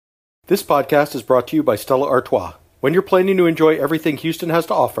This podcast is brought to you by Stella Artois. When you're planning to enjoy everything Houston has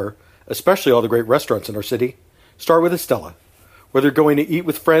to offer, especially all the great restaurants in our city, start with Estella. Whether you're going to eat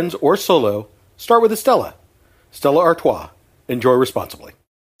with friends or solo, start with Estella. Stella Artois. Enjoy responsibly.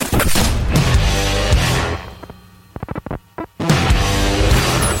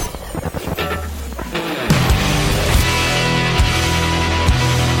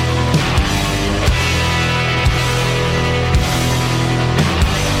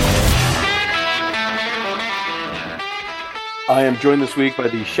 I am joined this week by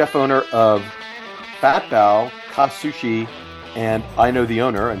the chef owner of Fat Bao, Sushi, and I Know the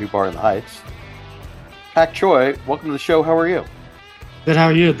Owner, a new bar in the Heights. Pak Choi, welcome to the show. How are you? Good, how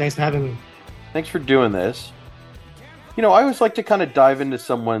are you? Thanks for having me. Thanks for doing this. You know, I always like to kind of dive into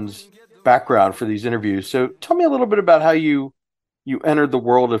someone's background for these interviews. So tell me a little bit about how you entered the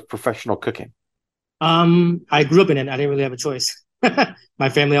world of professional cooking. I grew up in it. I didn't really have a choice. My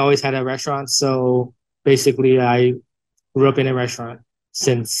family always had a restaurant, so basically I grew up in a restaurant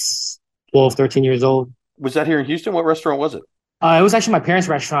since 12, 13 years old. Was that here in Houston? What restaurant was it? It was actually my parents'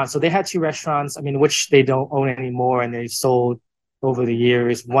 restaurant. So they had two restaurants, which they don't own anymore, and they sold over the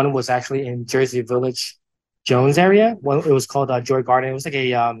years. One was actually in Jersey Village, Jones area. One, it was called Joy Garden. It was like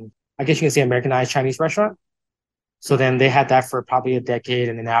a, I guess you can say Americanized Chinese restaurant. So then they had that for probably a decade.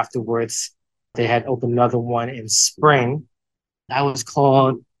 And then afterwards, they had opened another one in Spring. That was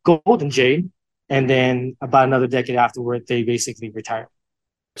called Golden Jade. And then about another decade afterward, they basically retired.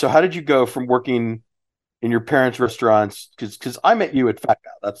 So how did you go from working in your parents' restaurants? Because I met you at Fat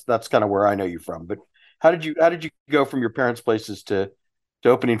Cow. That's kind of where I know you from. But how did you go from your parents' places to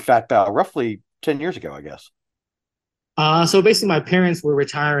opening Fat Bao roughly 10 years ago, I guess? So basically, my parents were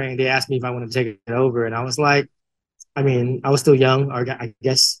retiring. They asked me if I wanted to take it over, and I was like, I was still young, or I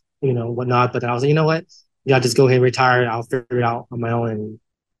guess whatnot. But then I was like, you know what? Yeah, just go ahead and retire. I'll figure it out on my own.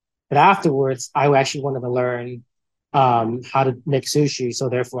 But afterwards, I actually wanted to learn how to make sushi. So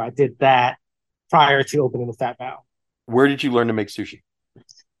therefore, I did that prior to opening the Fat Bao. Where did you learn to make sushi?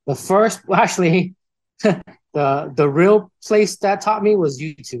 The first, well, actually, the real place that taught me was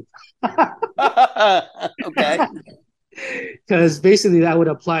YouTube. Okay. Because basically, that would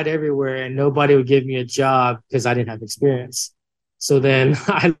apply to everywhere, and nobody would give me a job because I didn't have experience. So then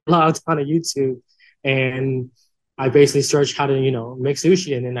I logged on to YouTube, and I basically searched how to, make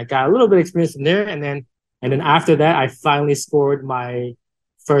sushi, and then I got a little bit of experience from there, and then after that, I finally scored my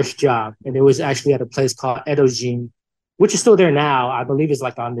first job, and it was actually at a place called Edojin, which is still there now. I believe it's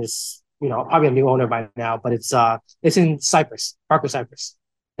like on this, probably a new owner by now, but it's in Cyprus, Parker, Cyprus.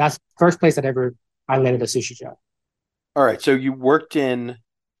 That's the first place that ever I landed a sushi job. All right, so you worked at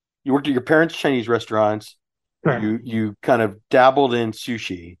your parents' Chinese restaurants. Correct. You kind of dabbled in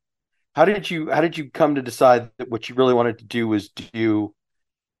sushi. How did you come to decide that what you really wanted to do was do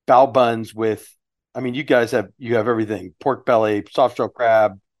bao buns with? I mean, you guys have everything: pork belly, soft shell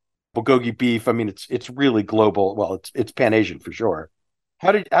crab, bulgogi beef. I mean, it's really global. Well, it's Pan Asian for sure.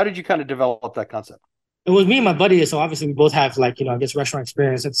 How did you kind of develop that concept? It was me and my buddy, so obviously we both have I guess restaurant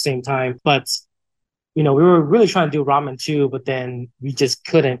experience at the same time. But we were really trying to do ramen too, but then we just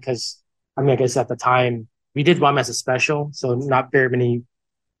couldn't because I guess at the time we did ramen as a special, so not very many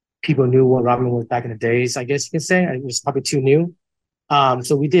people knew what ramen was back in the days, I guess you can say. It was probably too new.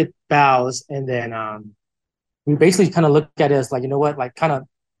 So we did bows, and then we basically kind of looked at it as kind of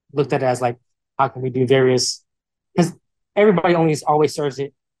looked at it as how can we do various, because everybody always serves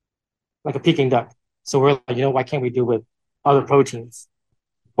it like a Peking duck. So we're like, why can't we do with other proteins?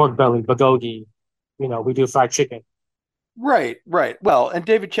 Pork belly, bulgogi, we do fried chicken. Right. Well, and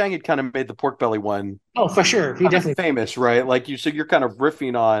David Chang had kind of made the pork belly one. Oh, for sure. He definitely famous, right? So you're kind of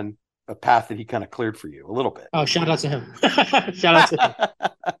riffing on a path that he kind of cleared for you a little bit. Oh, shout out to him. Shout out to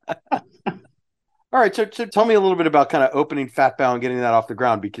him. All right. So tell me a little bit about kind of opening Fat Bao and getting that off the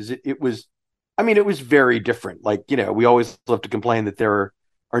ground, because it was very different. We always love to complain that there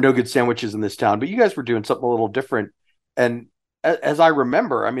are no good sandwiches in this town, but you guys were doing something a little different. And as I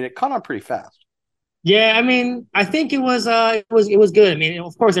remember, it caught on pretty fast. Yeah, I think it was good.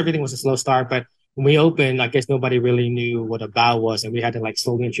 Of course, everything was a slow start, but when we opened, I guess nobody really knew what a bao was, and we had to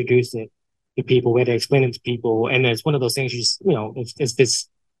slowly introduce it to people. We had to explain it to people, and it's one of those things you just it's this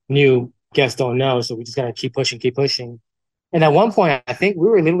new guests don't know, so we just gotta keep pushing. And at one point, I think we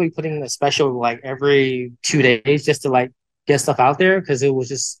were literally putting in a special every 2 days just to get stuff out there, because it was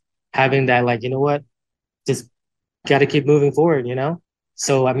just having that just gotta keep moving forward,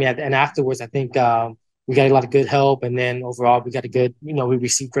 So, and afterwards, I think we got a lot of good help. And then overall, we got a good, we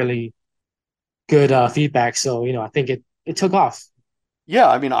received really good feedback. So, I think it took off. Yeah.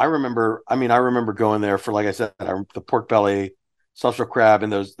 I remember going there for, like I said, the pork belly, soft shell crab,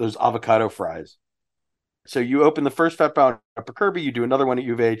 and those avocado fries. So you open the first Fat Bound Upper Kirby, you do another one at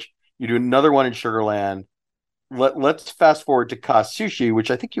U of H, you do another one in Sugarland. Let's fast forward to Cost Sushi, which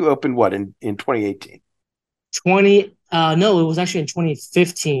I think you opened what in 2018. 20 no, it was actually in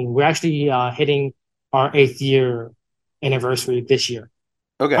 2015. We're actually hitting our 8th year anniversary this year.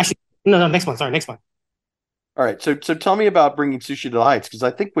 Okay. Actually, no, next month. Sorry, next month. All right. So tell me about bringing sushi to the Heights, because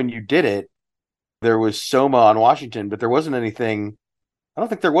I think when you did it, there was Soma on Washington, but there wasn't anything. I don't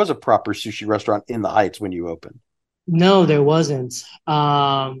think there was a proper sushi restaurant in the Heights when you opened. No, there wasn't.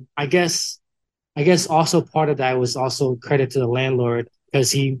 I guess also part of that was also credit to the landlord because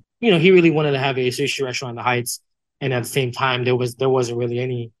he really wanted to have a sushi restaurant in the Heights, and at the same time there wasn't really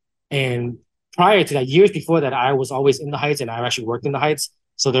any. And prior to that, years before that, I was always in the Heights, and I actually worked in the Heights.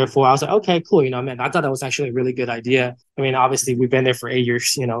 So therefore, I was like, okay, cool. Man, I thought that was actually a really good idea. I mean, obviously, we've been there for 8 years.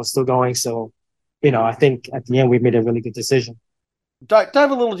 Still going. So, I think at the end we made a really good decision. Dive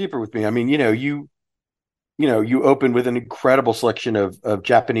a little deeper with me. I mean, you opened with an incredible selection of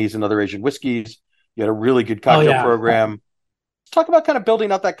Japanese and other Asian whiskeys. You had a really good Oh cocktail yeah, program. Let's talk about kind of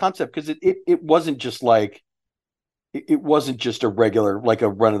building out that concept, because it wasn't just like it wasn't just a regular, like a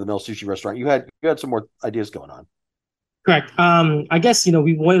run of the mill sushi restaurant. You had some more ideas going on. correct. I guess,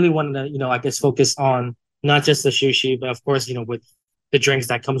 we really wanted to, I guess focus on not just the sushi, but of course, with the drinks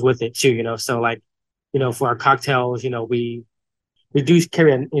that comes with it too. So like, for our cocktails, we do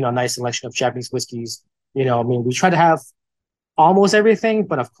carry a nice selection of Japanese whiskeys. I mean, we try to have almost everything,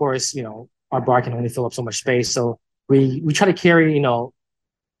 but of course, our bar can only fill up so much space. So we try to carry,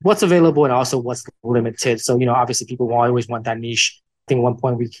 what's available and also what's limited. So, obviously people will always want that niche. I think at one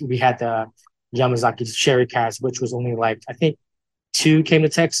point we had the Yamazaki cherry cast, which was only like I think two came to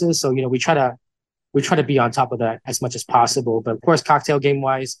Texas. So, we try to be on top of that as much as possible. But of course, cocktail game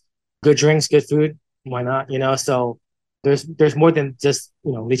wise, good drinks, good food. Why not? So there's more than just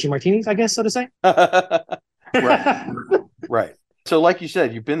lychee martinis, I guess, so to say. Right, right. So, like you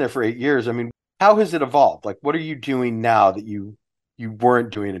said, you've been there for 8 years. I mean, how has it evolved? Like, what are you doing now that you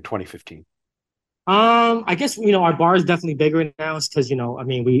weren't doing in 2015? I guess our bar is definitely bigger now because I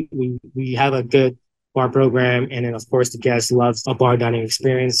mean we have a good bar program, and then of course the guests loves a bar dining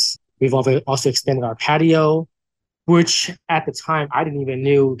experience. We've also expanded our patio, which at the time I didn't even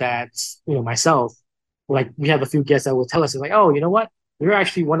knew that myself. Like we have a few guests that will tell us like, oh, you know what? We're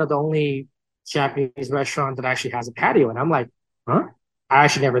actually one of the only Japanese restaurant that actually has a patio, and I'm like, huh? I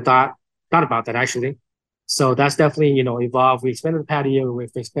actually never thought about that actually. So that's definitely evolved. We expanded the patio, we've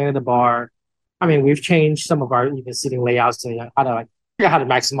expanded the bar. I mean, we've changed some of our even seating layouts to how to like figure out how to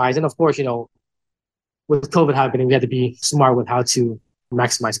maximize. And of course, with COVID happening, we had to be smart with how to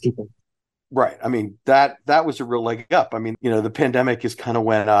maximize people. Right. I mean, that was a real leg up. I mean, the pandemic is kind of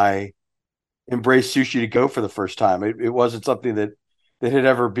when I embraced sushi to go for the first time. It wasn't something that had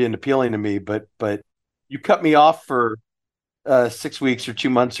ever been appealing to me, but you cut me off for 6 weeks or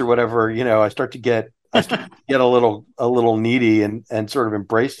 2 months or whatever. I start to get a little needy and sort of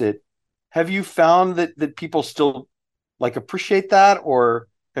embraced it. Have you found that people still like appreciate that, or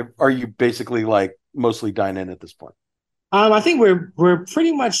are you basically like mostly dine in at this point? I think we're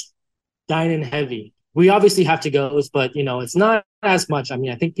pretty much dine-in heavy. We obviously have to goes, but it's not as much. I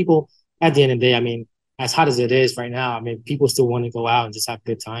mean, I think people at the end of the day, I mean, as hot as it is right now, I mean, people still want to go out and just have a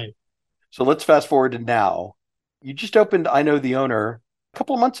good time. So let's fast forward to now. You just opened I Know the Owner a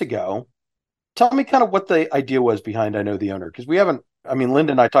couple of months ago. Tell me kind of what the idea was behind I Know the Owner, because we haven't. I mean, Linda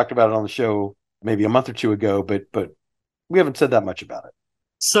and I talked about it on the show maybe a month or two ago, but we haven't said that much about it.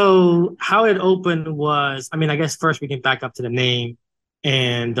 So how it opened was, I mean, I guess first we can back up to the name,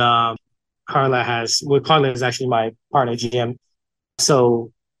 and Carla is actually my partner GM.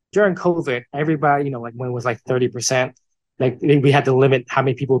 So during COVID, everybody, like when it was like 30%, like we had to limit how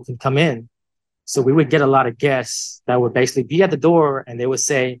many people can come in. So we would get a lot of guests that would basically be at the door and they would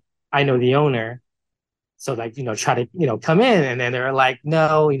say, I know the owner. So like, try to, come in. And then they're like,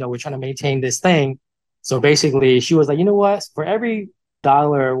 no, we're trying to maintain this thing. So basically she was like, you know what? For every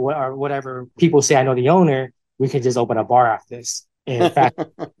dollar or whatever people say, I know the owner, we can just open a bar after this. And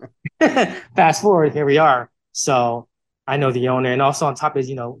fast forward, here we are. So I know the owner. And also on top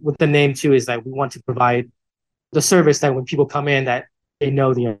is, with the name too, is that we want to provide the service that when people come in that they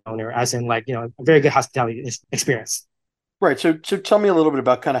know the owner, as in like, a very good hospitality experience. Right. So tell me a little bit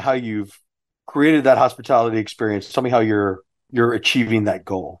about kind of how you've created that hospitality experience. Tell me how you're achieving that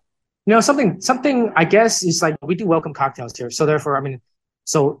goal. Something I guess is like we do welcome cocktails here. So therefore, I mean,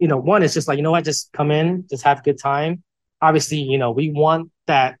 so one is just like, what, just come in, just have a good time. Obviously, we want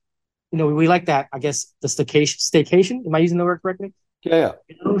that, we like that, I guess the staycation. Am I using the word correctly? Yeah,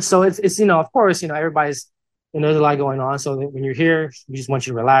 yeah. So it's of course, everybody's and there's a lot going on. So when you're here, we just want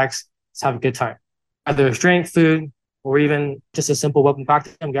you to relax, just have a good time. Either drink, food, or even just a simple welcome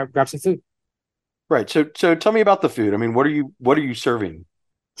cocktail and grab some food. Right. So tell me about the food. I mean, what are you serving?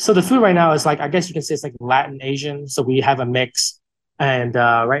 So the food right now is like, I guess you can say it's like Latin Asian. So we have a mix. And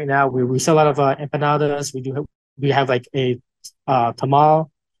right now we sell a lot of empanadas. We have like a tamal.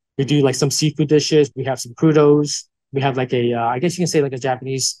 We do like some seafood dishes. We have some crudos. We have like I guess you can say like a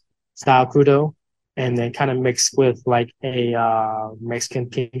Japanese style crudo, and then kind of mixed with like a Mexican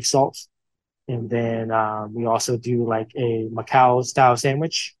pink salt. And then we also do like a Macau style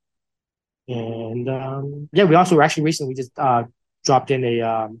sandwich. And yeah, we also actually recently just dropped in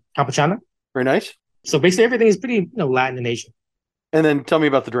a campechana. Very nice. So basically everything is pretty, Latin and Asian. And then tell me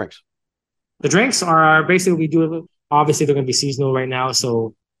about the drinks. The drinks are basically we do obviously they're going to be seasonal right now,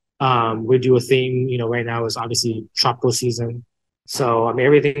 so we do a theme. Right now is obviously tropical season, so I mean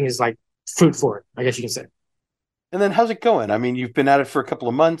everything is like fruit forward, I guess you can say. And then how's it going? I mean, you've been at it for a couple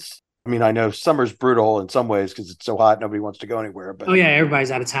of months. I mean, I know summer's brutal in some ways because it's so hot, nobody wants to go anywhere. Oh But yeah,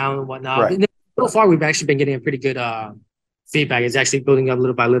 everybody's out of town and whatnot. right, But so far, we've actually been getting a pretty good feedback. It's actually building up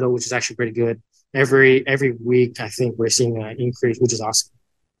little by little, which is actually pretty good. Every week, I think we're seeing an increase, which is awesome.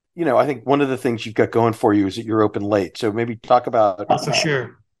 I think one of the things you've got going for you is that you're open late. So maybe talk about Oh, for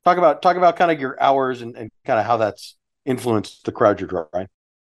sure. kind of your hours and kind of how that's influenced the crowd you're drawing.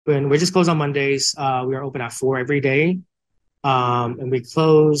 When we're just closed on Mondays, we are open at 4 every day, and we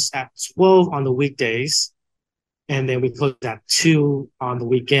close at 12 on the weekdays, and then we close at 2 on the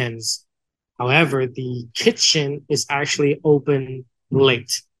weekends. However, the kitchen is actually open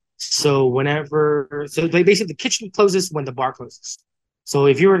late. So basically the kitchen closes when the bar closes. So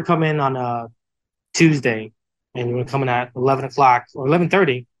if you were to come in on a Tuesday and you were coming at 11 o'clock or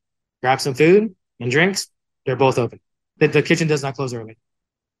 11:30, grab some food and drinks, they're both open. The kitchen does not close early.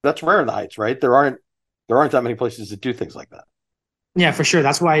 That's rare in the Heights, right? There aren't that many places that do things like that. Yeah, for sure.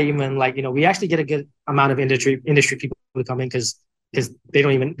 That's why even like, we actually get a good amount of industry people to come in because they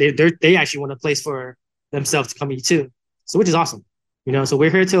don't even they actually want a place for themselves to come eat too. So which is awesome. So we're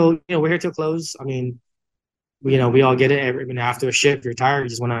here till close. I mean, we all get it. Even after a shift, you're tired. You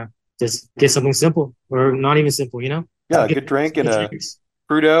just want to just get something simple or not even simple. Yeah, Some a good drink some and good a drinks.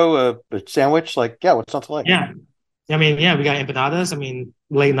 crudo, a sandwich. Like, yeah, what's not to like? Yeah, I mean, yeah, we got empanadas. I mean,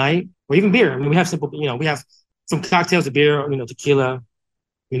 late night or even beer. I mean, we have simple. We have some cocktails of beer. Tequila.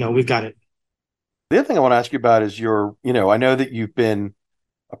 We've got it. The other thing I want to ask you about is I know that you've been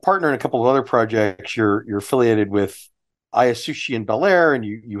a partner in a couple of other projects. You're affiliated with Aya Sushi in Bel Air, and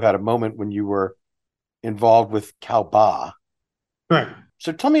you had a moment when you were involved with Calba. Right.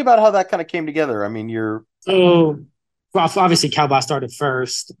 So tell me about how that kind of came together. I mean, you're So well, obviously, Cowboy started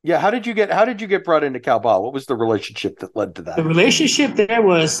first. yeah. How did you get brought into Calba? What was the relationship that led to The that? relationship there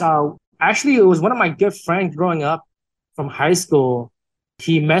was actually it was one of my good friends growing up from high school.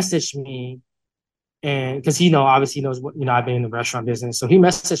 He messaged me and because he obviously knows what I've been in the restaurant business, so he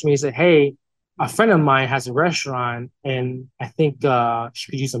messaged me and said, "Hey, a friend of mine has a restaurant, and I think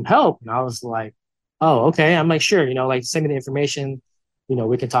she could use some help." And I was like, "Oh, okay." I'm like, "Sure, like send me the information.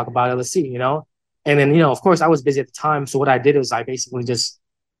 We can talk about it. Let's see." And then of course, I was busy at the time, so what I did was I basically just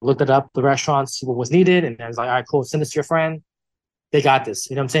looked it up the restaurants, see what was needed, and I was like, "All right, cool. Send this to your friend. They got this."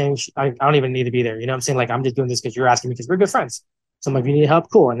 You know what I'm saying? I don't even need to be there. You know what I'm saying? Like I'm just doing this because you're asking me because we're good friends. So I'm like, "You need help?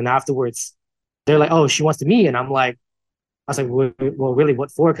 Cool." And then afterwards they're like, "Oh, she wants to meet," and I was like, "Well, really,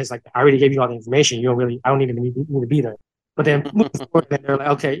 what for?" Because like I already gave you all the information. I don't even need to be there. But then moving forward, then they're like,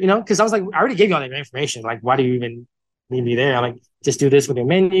 "Okay, because I was like, I already gave you all the information. Like, why do you even need me there?" I'm like, "Just do this with your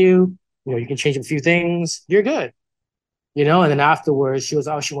menu. You can change a few things. You're good." And then afterwards, she was,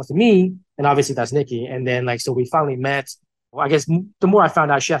 "Oh, she wants to meet," and obviously that's Nikki. And then like, so we finally met. Well, I guess the more I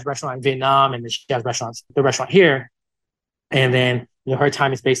found out, she has a restaurant in Vietnam, and then she has the restaurant here. And then her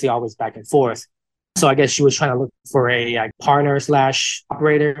time is basically always back and forth. So I guess she was trying to look for a like, partner slash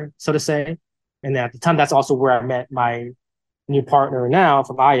operator, so to say. And at the time, that's also where I met my new partner now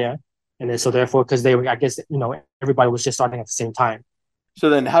from Aya. And then so therefore, because they were, I guess everybody was just starting at the same time. So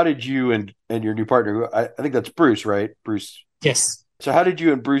then, how did you and your new partner? I think that's Bruce, right? Bruce. Yes. So how did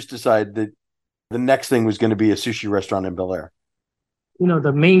you and Bruce decide that the next thing was going to be a sushi restaurant in Bel Air?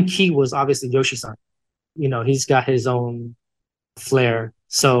 The main key was obviously Yoshi-san. He's got his own flair.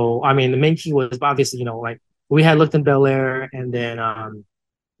 So I mean, the main key was obviously like we had looked in Bel Air, and then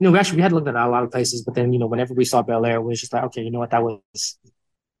we had looked at a lot of places, but then whenever we saw Bel Air, it was just like okay, you know what, that was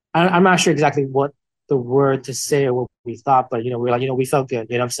I'm not sure exactly what the word to say or what we thought, but we're like we felt good,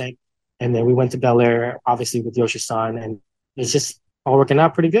 you know what I'm saying? And then we went to Bel Air, obviously with Yoshi-san, and it's just all working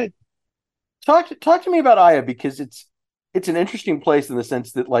out pretty good. Talk to me about Aya because it's an interesting place in the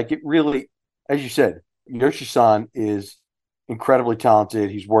sense that like it really, as you said, Yoshi-san is incredibly talented.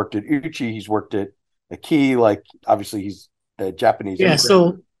 He's worked at Uchi, he's worked at Aki, like obviously he's a Japanese Yeah,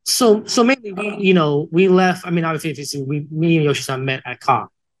 immigrant. so mainly we left. I mean, obviously, if you see, we me and Yoshi-san met at Ka.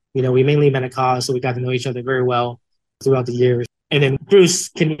 We mainly met at Ka, so we got to know each other very well throughout the years. And then Bruce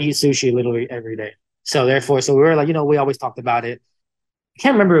can eat sushi literally every day. So therefore, so we were like, we always talked about it. I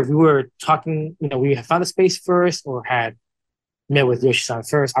can't remember if we were talking, we had found a space first or had met with Yoshi-san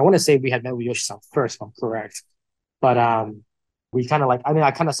first. I want to say we had met with Yoshi-san first, if I'm correct. But we kind of like, I mean,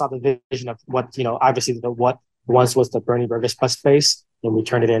 I kind of saw the vision of what, obviously what once was the Bernie Burgers Plus space, and we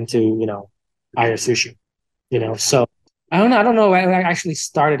turned it into, Aya Sushi, So I don't know. I actually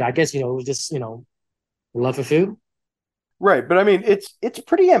started, I guess, it was just, love for food. Right, but I mean it's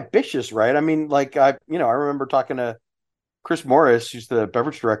pretty ambitious, right? I mean, like I remember talking to Chris Morris, who's the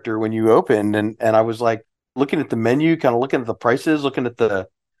beverage director, when you opened, and I was like looking at the menu, kind of looking at the prices, looking at the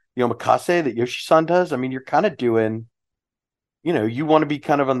omakase that Yoshi-san does. I mean, you're kind of doing, you want to be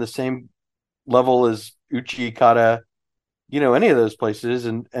kind of on the same level as Uchi Kata, any of those places.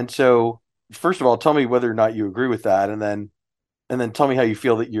 And so first of all, tell me whether or not you agree with that, and then tell me how you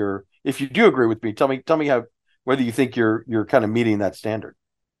feel that you're, if you do agree with me, tell me how, whether you think you're kind of meeting that standard.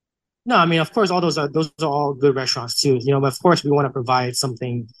 No, I mean, of course, all those are all good restaurants too. But of course, we want to provide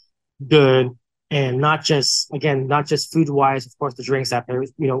something good, and not just food wise. Of course, the drinks that pair,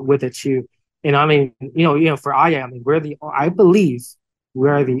 with it too. And I mean, for Aya, I mean, I believe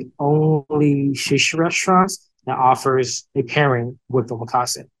we're the only shishi restaurants that offers a pairing with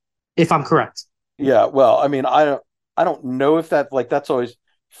omakase, if I'm correct. Yeah, well, I mean, I don't know if that, like, that's always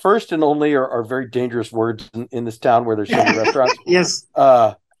first and only are very dangerous words in this town where there's so many restaurants. Yes.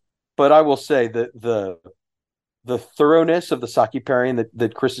 Uh, but I will say that the thoroughness of the sake pairing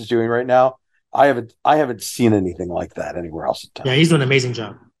that Chris is doing right now, I haven't seen anything like that anywhere else in Yeah, town. he's doing an amazing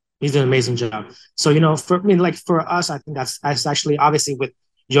job. He's doing an amazing job. So, for I mean, like for us, I think that's actually obviously with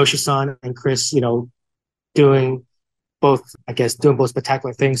Yoshi-san and Chris, doing doing both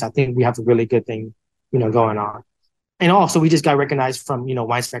spectacular things. I think we have a really good thing, going on. And also, we just got recognized from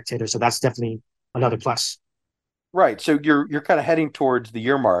Wine Spectator, so that's definitely another plus. Right. So you're kind of heading towards the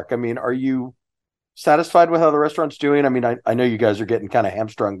year mark. I mean, are you satisfied with how the restaurant's doing? I mean, I know you guys are getting kind of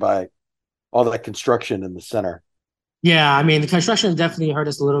hamstrung by all that construction in the center. Yeah, I mean, the construction definitely hurt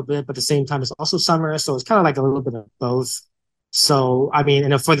us a little bit, but at the same time, it's also summer, so it's kind of like a little bit of both. So, I mean,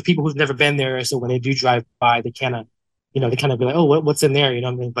 and for the people who've never been there, so when they do drive by, they kind of be like, "Oh, what's in there?" You know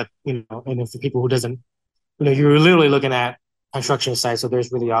what I mean? But and if the people who doesn't, you're literally looking at construction sites, so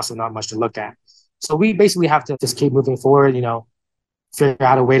there's really also not much to look at. So we basically have to just keep moving forward, figure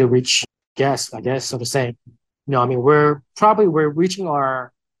out a way to reach guests, I guess, so to say. I mean, we're reaching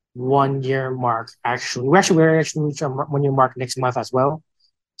our 1 year mark. Actually, we're actually reaching our 1 year mark next month as well.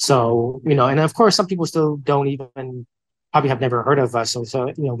 So and of course, some people still don't even probably have never heard of us.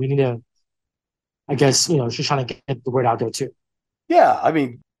 So we need to, I guess, just trying to get the word out there too. Yeah, I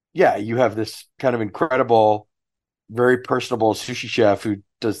mean, yeah, you have this kind of incredible, very personable sushi chef who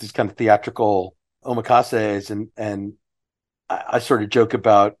does these kind of theatrical omakases, and I sort of joke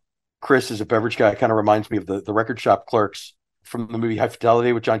about Chris as a beverage guy. Kind of reminds me of the record shop clerks from the movie High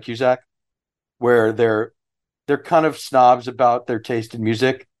Fidelity with John Cusack, where they're kind of snobs about their taste in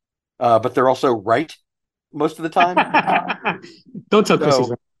music, but they're also right most of the time. Don't tell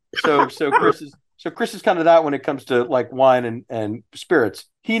Chrissy's So right. so Chris is kind of that when it comes to like wine and spirits.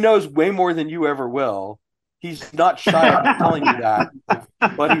 He knows way more than you ever will. He's not shy about telling you that,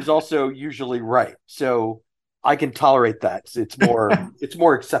 but he's also usually right. So I can tolerate that. It's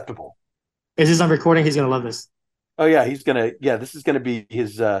more acceptable. Is this on recording? He's gonna love this. Oh yeah, this is gonna be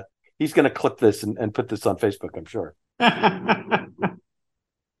his he's gonna clip this and put this on Facebook, I'm sure.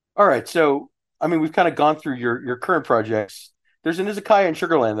 All right. So I mean we've kind of gone through your current projects. There's an izakaya in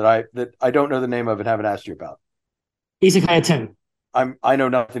Sugarland that I don't know the name of and haven't asked you about. Izakaya 10. I know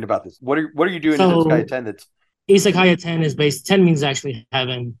nothing about this. What are you doing in izakaya So 10 that's Izakaya 10 is based, 10 means actually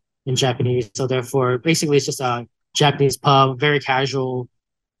heaven in Japanese. So therefore, basically, it's just a Japanese pub, very casual.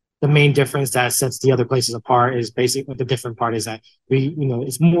 The main difference that sets the other places apart is basically the different part is that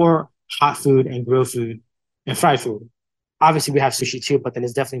it's more hot food and grill food and fried food. Obviously, we have sushi too, but then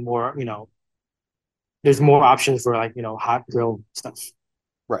it's definitely more, there's more options for like, hot grill stuff.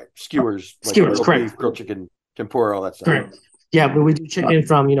 right? Skewers, like Skewers, grilled correct. beef, grilled chicken, tempura, all that stuff. Correct. Yeah, but we do chicken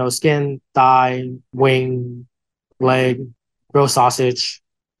from, skin, thigh, wing, leg, grilled sausage,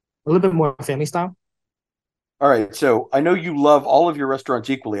 a little bit more family style. All right. So I know you love all of your restaurants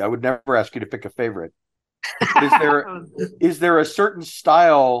equally. I would never ask you to pick a favorite. But is there a certain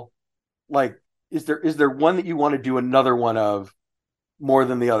style, like is there one that you want to do another one of more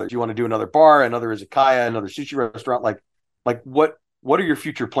than the others? Do you want to do another bar, another izakaya, another sushi restaurant? Like what are your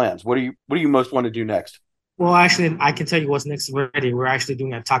future plans? What do you most want to do next? Well, actually, I can tell you what's next already. We're actually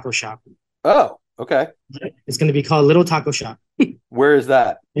doing a taco shop. Oh, okay. It's going to be called Little Taco Shop. Where is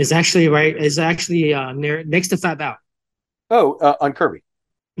that? It's actually right. It's actually near next to Fat Bow. Oh, on Kirby.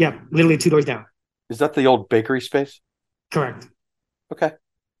 Yeah, literally 2 doors down. Is that the old bakery space? Correct. Okay.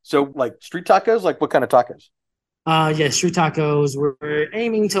 So like street tacos, like what kind of tacos? Yeah, street tacos. We're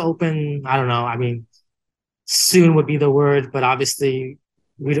aiming to open. I don't know. I mean, soon would be the word, but obviously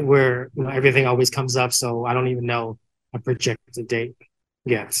we're everything always comes up, so I don't even know a projected date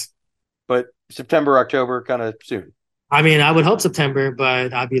yet. But September, October, kind of soon. I mean, I would hope September,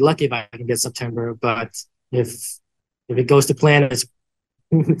 but I'd be lucky if I can get September. But if if it goes to plan, it's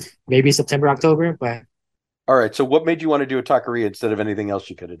maybe September, October. But All right. So what made you want to do a taqueria instead of anything else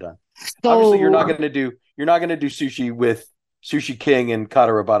you could have done? Obviously, so you're not going to do sushi with Sushi King and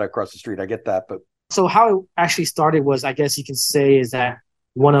Kata Robata across the street. I get that, but so how it actually started was, I guess you can say, is that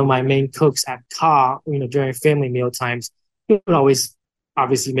one of my main cooks at Ka, during family meal times, he would always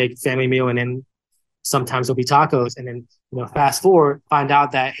obviously make family meal, and then sometimes there'll be tacos, and then fast forward, find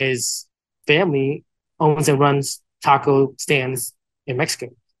out that his family owns and runs taco stands in Mexico.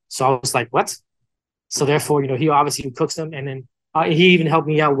 So I was like, what? So therefore, he obviously cooks them, and then he even helped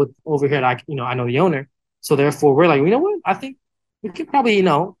me out with over here. Like, I know the owner. So therefore, we're like, you know what? I think we could probably,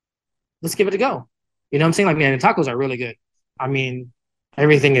 let's give it a go. You know what I'm saying? Like, man, the tacos are really good. I mean,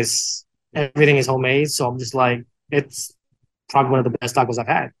 everything is everything is homemade. So I'm just like, it's probably one of the best tacos I've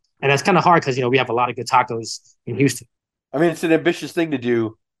had. And that's kind of hard because we have a lot of good tacos in Houston. I mean, it's an ambitious thing to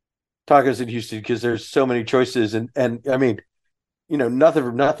do tacos in Houston because there's so many choices, and I mean, nothing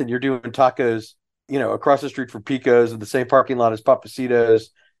from nothing. You're doing tacos, across the street from Pico's in the same parking lot as Papacitos,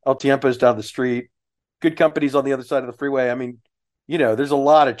 El Tiempo's down the street, good companies on the other side of the freeway. I mean, there's a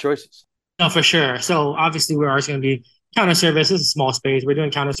lot of choices. No, for sure. So obviously we're always going to be counter service. This is a small space. We're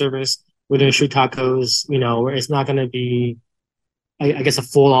doing counter service. We're doing street tacos. Where it's not going to be, I guess, a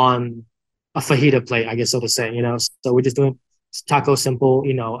full on a fajita plate, I guess so to say. So we're just doing taco simple.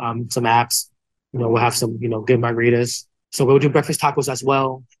 Some apps. We'll have some good margaritas. So we'll do breakfast tacos as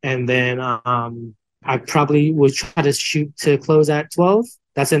well, and then I probably will try to shoot to close at 12.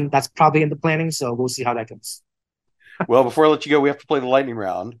 That's probably in the planning. So we'll see how that goes. Well, before I let you go, we have to play the lightning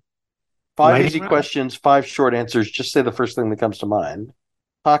round. Five Lightning easy round. questions, five short answers. Just say the first thing that comes to mind.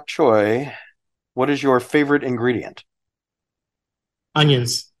 Pak Choi, what is your favorite ingredient?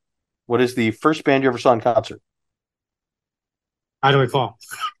 Onions. What is the first band you ever saw in concert? I don't recall.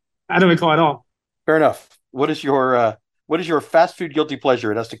 I don't recall at all. Fair enough. What is your fast food guilty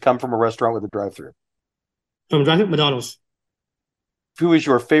pleasure? It has to come from a restaurant with a drive-through. From driving McDonald's. Who is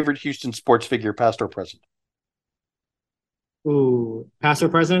your favorite Houston sports figure, past or present? Ooh, past or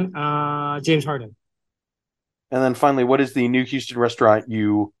present? James Harden. And then finally, what is the new Houston restaurant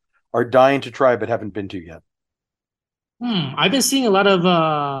you are dying to try but haven't been to yet? I've been seeing a lot of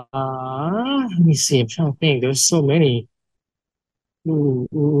let me see, I'm trying to think. There's so many.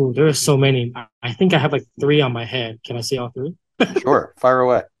 There's so many. I think I have like three on my head. Can I say all three? Sure, fire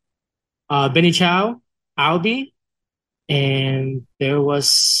away. Benny Chow, Albi, and there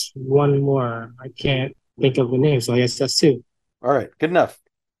was one more. I can't think of the name, so I guess that's two. All right, good enough.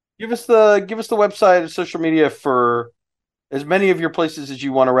 Give us the website and social media for as many of your places as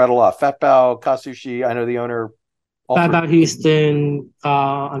you want to rattle off. Fat Bao, Kasushi, I know the owner, all Fat three. About Houston,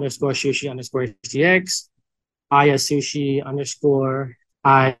 underscore sushi underscore HDX, Aya Sushi underscore.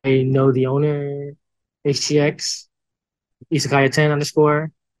 I know the owner, HTX, Isakaya 10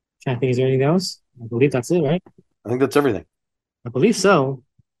 underscore. Trying to think, is there anything else? I believe that's it, right? I think that's everything. I believe so.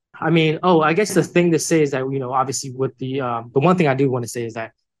 I mean, I guess the thing to say is that obviously with the one thing I do want to say is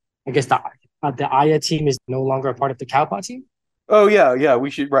that I guess the Aya team is no longer a part of the Cowpot team. Oh yeah, yeah, we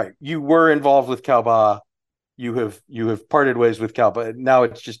should right. You were involved with Calba. You have parted ways with Calba. Now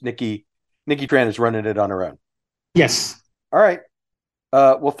it's just Nikki. Nikki Tran is running it on her own. Yes. All right.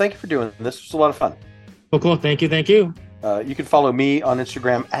 Well, thank you for doing this. It was a lot of fun. Cool. Thank you. Thank you. You can follow me on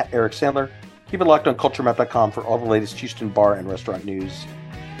Instagram at Eric Sandler. Keep it locked on culturemap.com for all the latest Houston bar and restaurant news.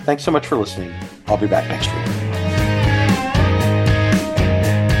 Thanks so much for listening. I'll be back next week.